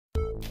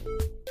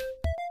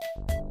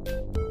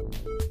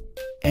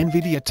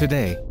NVIDIA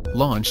today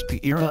launched the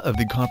era of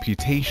the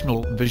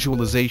computational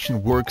visualization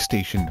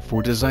workstation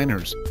for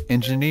designers,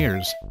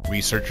 engineers,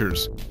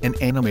 researchers, and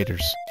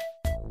animators.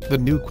 The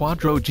new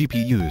Quadro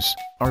GPUs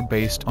are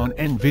based on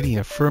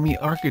NVIDIA Fermi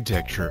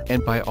architecture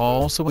and by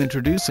also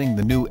introducing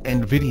the new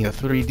NVIDIA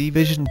 3D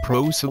Vision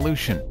Pro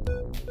solution.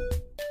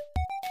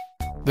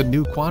 The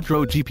new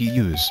Quadro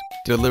GPUs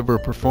deliver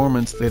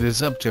performance that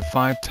is up to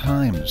 5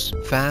 times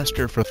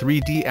faster for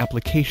 3D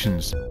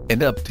applications,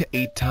 and up to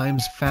 8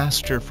 times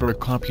faster for a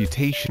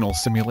computational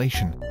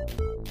simulation.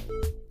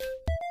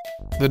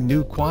 The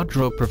new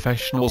Quadro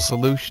professional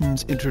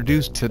solutions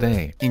introduced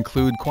today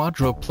include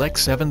Quadroplex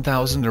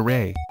 7000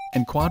 Array,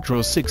 and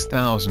Quadro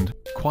 6000,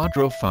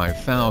 Quadro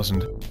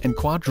 5000, and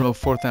Quadro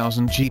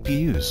 4000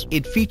 GPUs.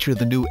 It features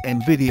the new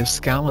NVIDIA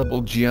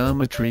scalable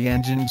geometry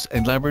engines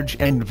and leverage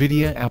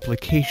NVIDIA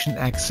application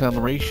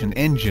acceleration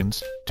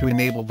engines to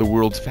enable the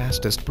world's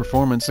fastest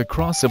performance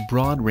across a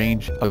broad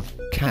range of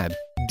CAD,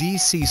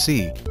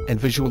 DCC, and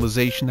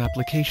visualization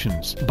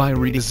applications. By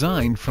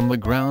redesign from the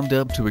ground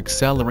up to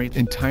accelerate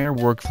entire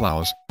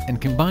workflows, and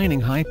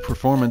combining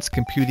high-performance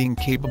computing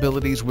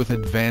capabilities with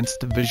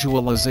advanced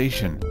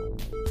visualization.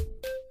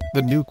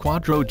 The new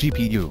Quadro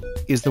GPU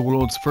is the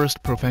world's first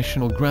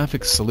professional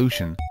graphics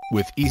solution,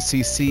 with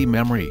ECC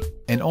memory,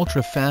 and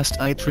ultra-fast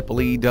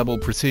IEEE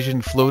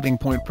double-precision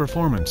floating-point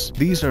performance.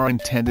 These are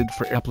intended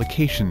for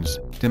applications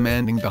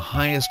demanding the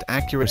highest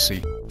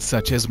accuracy,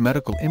 such as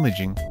medical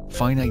imaging,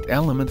 finite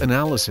element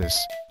analysis,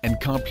 and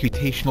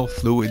computational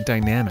fluid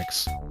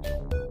dynamics.